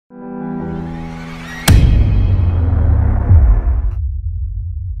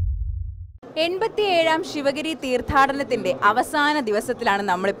87ാം ശിവഗിരി തീർത്ഥാടനത്തിന്റെ അവസാന ദിവസത്തിലാണ്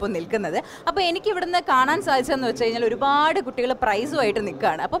നമ്മളിപ്പോൾ നിൽക്കുന്നത്. അപ്പോൾ എനിക്ക് ഇവിടുന്ന് കാണാൻ സാധിച്ചതെന്ന് വെച്ച് കഴിഞ്ഞാൽ ഒരുപാട് കുട്ടികൾ പ്രൈസുമായിട്ട്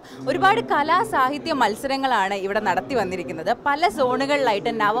നിൽക്കുകയാണ്. അപ്പം ഒരുപാട് കലാ സാഹിത്യ മത്സരങ്ങളാണ് ഇവിടെ നടത്തി വന്നിരിക്കുന്നത്. പല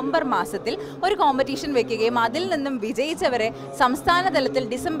സോണുകളിലായിട്ട് നവംബർ മാസത്തിൽ ഒരു കോമ്പറ്റീഷൻ വെക്കുകയും അതിൽ നിന്നും വിജയിച്ചവരെ സംസ്ഥാന തലത്തിൽ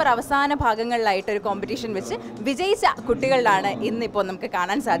ഡിസംബർ അവസാന ഭാഗങ്ങളിലായിട്ട് ഒരു കോമ്പറ്റീഷൻ വെച്ച് വിജയിച്ച കുട്ടികളിലാണ് ഇന്നിപ്പോൾ നമുക്ക്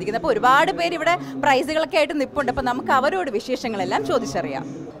കാണാൻ സാധിക്കുന്നത്. അപ്പോൾ ഒരുപാട് പേര് ഇവിടെ പ്രൈസുകളൊക്കെ ആയിട്ട് നിൽപ്പുണ്ട്. അപ്പോൾ നമുക്ക് അവരോട് വിശേഷങ്ങളെല്ലാം ചോദിച്ചറിയാം.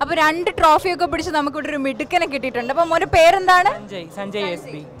 അപ്പോൾ 2 ട്രോഫിയൊക്കെ പിടിച്ച് നമുക്കിവിടെ ഒരു മിടുക്കനെ കിട്ടിയിട്ടുണ്ട്. അപ്പോൾ മോന്റെ പേരെന്താണ്? Sanjay S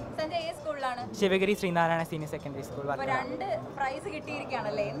B. സഞ്ജയ് ഏത് സ്കൂളിലാണ്? Sivagiri Sreenarayana senior secondary school. അപ്പോൾ 2 പ്രൈസ്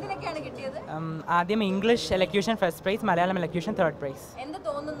കിട്ടിയിരിക്കുകയാണല്ലേ. എന്തിനൊക്കെയാണ് കിട്ടിയത്? ആദ്യം English elocution first prize, Malayalam elocution third prize. എന്ത്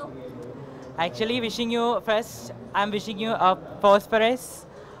തോന്നുന്നു? Actually wishing you first, I'm wishing you a prosperous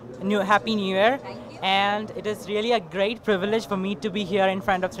happy new year, and it is really a great privilege for me to be here in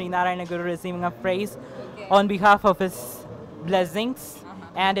front of Sri Narayana Guru receiving a praise on behalf of his blessings.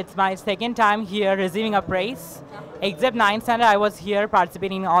 And it's my second time here receiving a praise. Except 9th standard I was here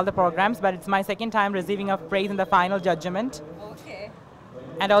participating in all the programs, but it's my second time receiving a praise in the final judgment. Okay.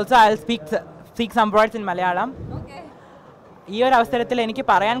 And also I'll speak some words in Malayalam. Okay. ഈ ഒരു അവസരത്തിൽ എനിക്ക്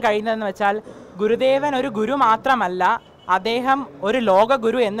പറയാൻ കഴിയുന്നതെന്ന് വെച്ചാൽ ഗുരുദേവൻ ഒരു ഗുരു മാത്രമല്ല, അദ്ദേഹം ഒരു ലോക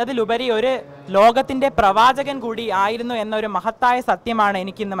ഗുരു എന്നതിലുപരി ഒരു ലോകത്തിൻ്റെ പ്രവാചകൻ കൂടി ആയിരുന്നു എന്നൊരു മഹത്തായ സത്യമാണ്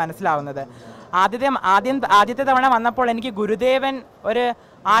എനിക്കിന്ന് മനസ്സിലാവുന്നത്. ആദ്യത്തെ തവണ വന്നപ്പോൾ എനിക്ക് ഗുരുദേവൻ ഒരു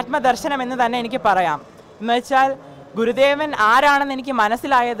ആത്മദർശനം എന്ന് തന്നെ എനിക്ക് പറയാം. എന്ന് വെച്ചാൽ ഗുരുദേവൻ ആരാണെന്ന് എനിക്ക്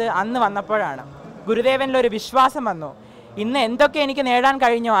മനസ്സിലായത് അന്ന് വന്നപ്പോഴാണ്. ഗുരുദേവനിലൊരു വിശ്വാസം വന്നു. ഇന്ന് എന്തൊക്കെ എനിക്ക് നേടാൻ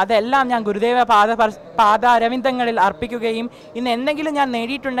കഴിഞ്ഞോ അതെല്ലാം ഞാൻ ഗുരുദേവ പാദാരവിന്ദങ്ങളിൽ അർപ്പിക്കുകയും ഇന്ന് എന്തെങ്കിലും ഞാൻ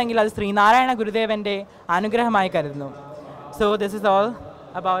നേടിയിട്ടുണ്ടെങ്കിൽ അത് ശ്രീനാരായണ ഗുരുദേവൻ്റെ അനുഗ്രഹമായി കരുതുന്നു. So this is all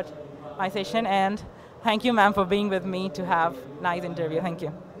about my session, and thank you ma'am for being with me to have nice interview. Thank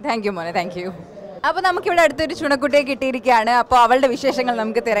you. Thank you മോനെ, താങ്ക് യു. അപ്പോൾ നമുക്കിവിടെ അടുത്തൊരു ചുണക്കുട്ടിയെ കിട്ടിയിരിക്കുകയാണ്. അപ്പോൾ അവളുടെ വിശേഷങ്ങൾ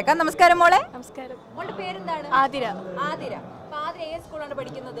നമുക്ക് തിരക്കാം. നമസ്കാരം മോളെ. നമസ്കാരം. മോളുടെ പേരെന്താണ്? ആതിര. ആതിര. ആതിര ഏത് സ്കൂളാണ്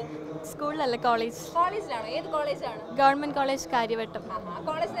പഠിക്കുന്നത്? സ്കൂളിലല്ല, കോളേജ്. കോളേജിലാണോ? ഏത് കോളേജാണ്? Government college Karyavattom.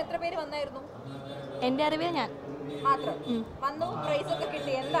 കോളേജിൽ എത്ര പേര് വന്നായിരുന്നു? എൻ്റെ അറിവിൽ ഞാൻ മാത്രം വന്നു. പ്രൈസ് ഒക്കെ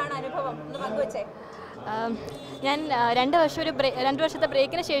കിട്ടി. എന്താണ് അനുഭവം ഒന്ന് പങ്കുവെച്ചേ. ഞാൻ 2 വർഷത്തെ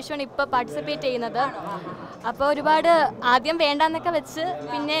ബ്രേക്കിന് ശേഷമാണ് ഇപ്പോൾ പാർട്ടിസിപ്പേറ്റ് ചെയ്യുന്നത്. അപ്പോൾ ഒരുപാട് ആദ്യം വേണ്ടാന്നൊക്കെ വെച്ച്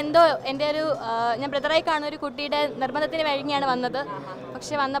പിന്നെ എന്തോ എൻ്റെ ഞാൻ ബ്രദറായി കാണുന്ന ഒരു കുട്ടിയുടെ നിർബന്ധത്തിന് വഴങ്ങിയാണ് വന്നത്.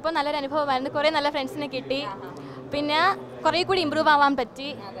 പക്ഷെ വന്നപ്പോൾ നല്ലൊരു അനുഭവമായിരുന്നു. കുറേ നല്ല ഫ്രണ്ട്സിനെ കിട്ടി. പിന്നെ കുറേ കൂടി ഇമ്പ്രൂവ് ആവാൻ പറ്റി.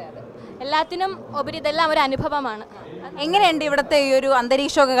 എല്ലാത്തിനും ഉപരി ഇതെല്ലാം ഒരു അനുഭവമാണ്. എങ്ങനെയുണ്ട് ഇവിടുത്തെ ഈ ഒരു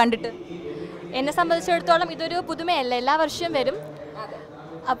അന്തരീക്ഷമൊക്കെ കണ്ടിട്ട്? എന്നെ സംബന്ധിച്ചിടത്തോളം ഇതൊരു പുതുമയല്ല, എല്ലാ വർഷവും വരും.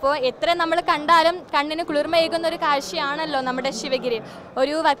 അപ്പോൾ എത്ര നമ്മൾ കണ്ടാലും കണ്ണിന് കുളിർമയേകുന്ന ഒരു കാഴ്ചയാണല്ലോ നമ്മുടെ ശിവഗിരി.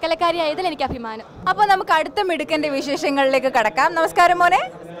 ഒരു വർക്കലക്കാരി ആയതിൽ എനിക്ക് അഭിമാനം. അപ്പോൾ നമുക്ക് അടുത്ത മിടുക്കൻ്റെ വിശേഷങ്ങളിലേക്ക് കടക്കാം. നമസ്കാരം മോനെ.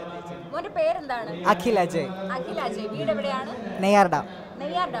 മോന്റെ പേരെന്താണ്? അഖിൽ അജയ്. അഖിൽ അജയ്. വീട് എവിടെയാണ്? നെയ്യാർ ഡാം.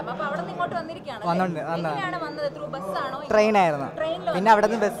 അപ്പോൾ അവിടെ നിന്ന് ഇങ്ങോട്ട് വന്നിരിക്കുകയാണ്. ട്രെയിനായിരുന്നു. പിന്നെ അവിടെ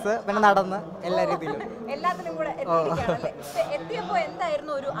നിന്ന് ബസ്, പിന്നെ നടന്ന് എല്ലാ രീതിയിലും എല്ലാത്തിനും കൂടെ എത്തിയപ്പോൾ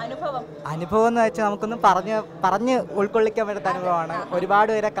എന്തായിരുന്നു ഒരു അനുഭവം? അനുഭവം എന്ന് വെച്ചാൽ നമുക്കൊന്നും പറഞ്ഞ് ഉൾക്കൊള്ളിക്കാൻ പറ്റാത്ത അനുഭവമാണ്.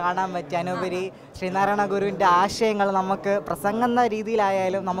 ഒരുപാട് പേരെ കാണാൻ പറ്റി. അതിനുപരി ശ്രീനാരായണ ഗുരുവിൻ്റെ ആശയങ്ങൾ നമുക്ക് പ്രസംഗന്ന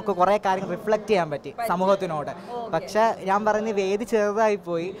രീതിയിലായാലും നമുക്ക് കുറേ കാര്യങ്ങൾ റിഫ്ലക്റ്റ് ചെയ്യാൻ പറ്റി സമൂഹത്തിനോട്. പക്ഷെ ഞാൻ പറയുന്നത് വേദി ചെറുതായി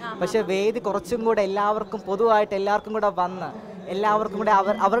പോയി. പക്ഷെ വേദി കുറച്ചും കൂടെ എല്ലാവർക്കും പൊതുവായിട്ട് എല്ലാവർക്കും കൂടെ വന്ന് എല്ലാവർക്കും കൂടെ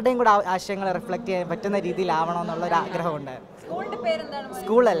അവരുടെയും കൂടെ ആശയങ്ങൾ റിഫ്ലക്റ്റ് ചെയ്യാൻ പറ്റുന്ന രീതിയിലാവണമെന്നുള്ള ഒരു ആഗ്രഹമുണ്ട്.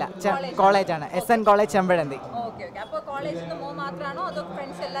 സ്കൂളല്ല, കോളേജാണ്. SN college Chempazhanthi.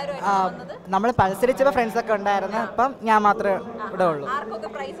 നമ്മൾ മത്സരിച്ചപ്പോൾ ഫ്രണ്ട്സൊക്കെ ഉണ്ടായിരുന്നു. ഇപ്പം ഞാൻ മാത്രമേ ഇവിടെ ഉള്ളൂ.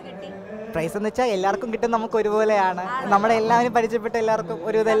 പ്രൈസ് എന്ന് വെച്ചാൽ എല്ലാവർക്കും കിട്ടും, നമുക്ക് ഒരുപോലെയാണ്. നമ്മളെല്ലാവരും പരിചയപ്പെട്ട എല്ലാവർക്കും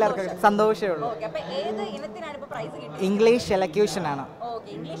ഒരുവിധം എല്ലാവർക്കും സന്തോഷമേ ഉള്ളൂ. ഇംഗ്ലീഷ് എലക്യൂഷനാണ്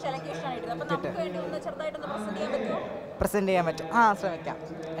പ്രസന്റ് ചെയ്യാൻ പറ്റും. ശ്രമിക്കാം.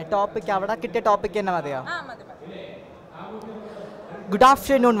 ടോപ്പിക് അവിടെ കിട്ടിയ ടോപ്പിക് തന്നെ മതിയോ? Good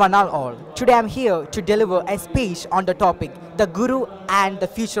afternoon one and all. Today I am here to deliver a speech on the topic the Guru and the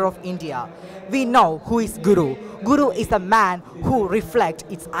future of India. We know who is Guru. Guru is a man who reflects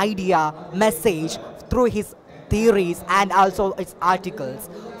its idea, message through his theories and also its articles.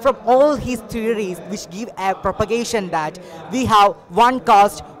 From all his theories which give a propagation that we have one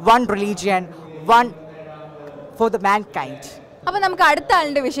caste, one religion, one for the mankind. അപ്പോൾ നമുക്ക് അടുത്ത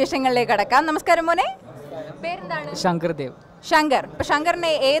ആളുടെ വിശേഷങ്ങളിലേക്ക് കടക്കാം. നമസ്കാരം മോനെ. പേരെന്താണ്? ശങ്കർദേവ്. ശങ്കർ. ഇപ്പോൾ ശങ്കറിന്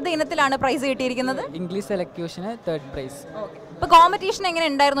ഏത് ഇനത്തിലാണ് പ്രൈസ് കിട്ടിയിരിക്കുന്നത്? English എലക്യൂഷന് 3rd price. ഇപ്പോൾ കോമ്പറ്റീഷൻ എങ്ങനെ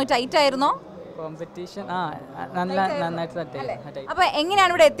ഉണ്ടായിരുന്നു? ടൈറ്റ് ആയിരുന്നോ? കോമ്പറ്റീഷൻ നന്നായിട്ട്. അപ്പോൾ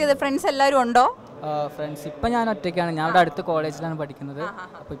എങ്ങനെയാണ് ഇവിടെ എത്തിയത്? ഫ്രണ്ട്സ് എല്ലാവരും ഉണ്ടോ? ഫ്രണ്ട്സ് ഇപ്പം ഞാൻ ഒറ്റയ്ക്കാണ്. ഞാൻ ഇവിടെ അടുത്ത കോളേജിലാണ് പഠിക്കുന്നത്.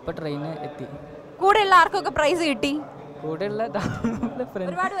 അപ്പോൾ ഇപ്പോൾ ട്രെയിന് എത്തി. കൂടെയുള്ള ആർക്കൊക്കെ പ്രൈസ് കിട്ടി? കൂടെയുള്ള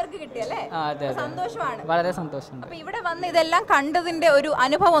ഒരുപാട് പേർക്ക് കിട്ടിയല്ലേ? അതെ, സന്തോഷമാണ്. വളരെ സന്തോഷമുണ്ട്. അപ്പോൾ ഇവിടെ വന്ന് ഇതെല്ലാം കണ്ടതിന്റെ ഒരു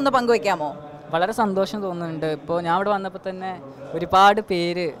അനുഭവം ഒന്ന് പങ്കുവെക്കാമോ? വളരെ സന്തോഷം തോന്നുന്നുണ്ട്. ഇപ്പോൾ ഞാൻ ഇവിടെ വന്നപ്പോൾ തന്നെ ഒരുപാട്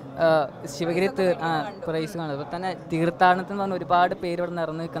പേര് ശിവഗിരി പ്രൈസ് കാണുന്നത്. അപ്പോൾ തന്നെ തീർത്ഥാടനത്തിന് വന്ന ഒരുപാട് പേര് ഇവിടെ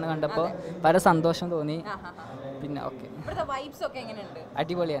നിറഞ്ഞു നിൽക്കുന്നത് കണ്ടപ്പോൾ വളരെ സന്തോഷം തോന്നി. പിന്നെ ഓക്കെ,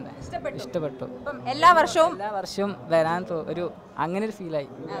 അടിപൊളിയാണ്, ഇഷ്ടപ്പെട്ടു. എല്ലാ വർഷവും വരാൻ ഒരു അങ്ങനെ ഒരു ഫീലായി.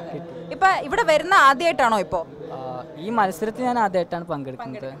 ഇപ്പൊ ഇവിടെ വരുന്ന ആദ്യമായിട്ടാണോ ഇപ്പോ? ഈ മത്സരത്തിൽ ഞാൻ ആദ്യമായിട്ടാണ്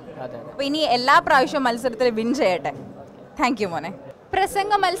പങ്കെടുക്കുന്നത്. അതെ. അപ്പൊ ഇനി എല്ലാ പ്രാവശ്യവും മത്സരത്തിൽ വിൻ ചെയ്യട്ടെ. താങ്ക് യു മോനെ.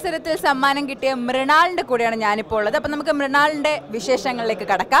 പ്രസംഗ മത്സരത്തിൽ സമ്മാനം കിട്ടിയ മൃണാളിന്റെ കൂടെയാണ് ഞാനിപ്പോൾ ഉള്ളത്. അപ്പൊ നമുക്ക് മൃണാളിന്റെ വിശേഷങ്ങളിലേക്ക്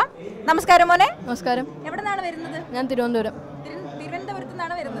കടക്കാം. നമസ്കാരം മോനെ. നമസ്കാരം. എവിടെ നിന്നാണ് വരുന്നത്? ഞാൻ തിരുവനന്തപുരം. തിരുവനന്തപുരത്ത്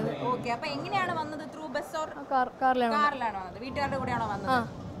നിന്നാണ് വരുന്നത്. ഓക്കെ. അപ്പൊ എങ്ങനെയാണ് വന്നത്? ത്രൂ ബസ് ഓർ കാറിലാണ് വന്നത്? വീട്ടുകാരുടെ കൂടെയാണോ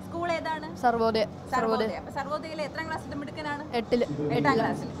വന്നത്? സ്കൂൾ ഏതാണ്? സർവോദയ. അപ്പൊ സർവോദയയിലെ എത്രാം ക്ലാസ്സിൽ മിടുക്കനാണ്? 8ാം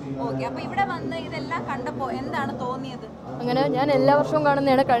ക്ലാസ്സിൽ. ഓക്കെ. അപ്പൊ ഇവിടെ വന്ന് ഇതെല്ലാം കണ്ടപ്പോ എന്താണ് തോന്നിയത്? അങ്ങനെ ഞാൻ എല്ലാ വർഷവും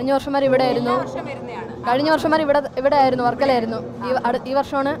കാണുന്നതാണ്. കഴിഞ്ഞ വർഷം വരെ ഇവിടെ ആയിരുന്നു. കഴിഞ്ഞ വർഷം വരെ ഇവിടെ ആയിരുന്നു, വർക്കലായിരുന്നു. ഈ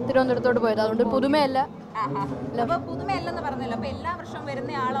വർഷമാണ് തിരുവനന്തപുരത്തോട്ട് പോയത്. അതുകൊണ്ട് പുതുമയല്ല. പുതുമയല്ലെന്ന് പറഞ്ഞല്ലോ. അപ്പൊ എല്ലാ വർഷവും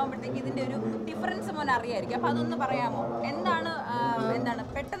വരുന്ന ആളാവുമ്പോഴത്തേക്ക് ഇതിന്റെ ഒരു ഡിഫറൻസ് മോനെ അറിയായിരിക്കും. അപ്പൊ അതൊന്ന് പറയാമോ? എന്താണ്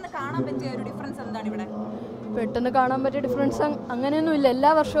പെട്ടെന്ന് കാണാൻ പറ്റിയ ഒരു ഡിഫറൻസ് എന്താണ് ഇവിടെ? പെട്ടെന്ന് കാണാൻ പറ്റിയ ഡിഫറൻസ് അങ്ങനെയൊന്നുമില്ല. എല്ലാ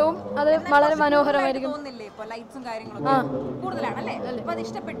വർഷവും അത് വളരെ മനോഹരമായിരിക്കും. ലൈറ്റ്സും കാര്യങ്ങളൊക്കെ കൂടുതലാണല്ലേ? അപ്പൊ അത്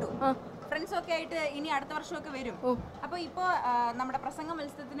ഇഷ്ടപ്പെട്ടു. ഫ്രണ്ട്സും ഒക്കെ ആയിട്ട് ഇനി അടുത്ത വർഷമൊക്കെ വരും. അപ്പൊ ഇപ്പൊ നമ്മുടെ പ്രസംഗ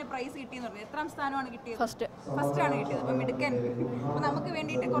മത്സരത്തിന് പ്രൈസ് കിട്ടിയെന്ന് പറഞ്ഞു. എത്രാം സ്ഥാനമാണ് കിട്ടിയത്? ഫസ്റ്റ് ആണ് കിട്ടിയത്. അപ്പൊ മിടുക്കൻ. അപ്പൊ നമുക്ക്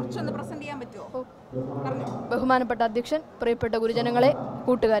വേണ്ടിയിട്ട് കുറച്ചൊന്ന് പ്രസന്റ് ചെയ്യാൻ പറ്റുമോ? ബഹുമാനപ്പെട്ട അധ്യക്ഷൻ, പ്രിയപ്പെട്ട ഗുരുജനങ്ങളെ,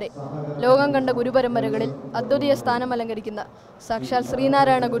 കൂട്ടുകാരെ, ലോകം കണ്ട ഗുരുപരമ്പരകളിൽ അദ്വിതീയ സ്ഥാനം അലങ്കരിക്കുന്ന സാക്ഷാൽ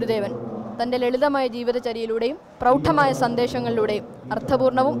ശ്രീനാരായണ ഗുരുദേവൻ തൻ്റെ ലളിതമായ ജീവിതചര്യയിലൂടെയും പ്രൗഢമായ സന്ദേശങ്ങളിലൂടെയും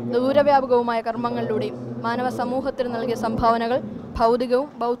അർത്ഥപൂർണവും ദൂരവ്യാപകവുമായ കർമ്മങ്ങളിലൂടെയും മാനവ സമൂഹത്തിന് നൽകിയ സംഭാവനകൾ ഭൗതികവും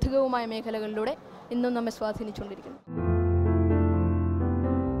ബൗദ്ധികവുമായ മേഖലകളിലൂടെ ഇന്നും നമ്മെ സ്വാധീനിച്ചുകൊണ്ടിരിക്കുന്നു.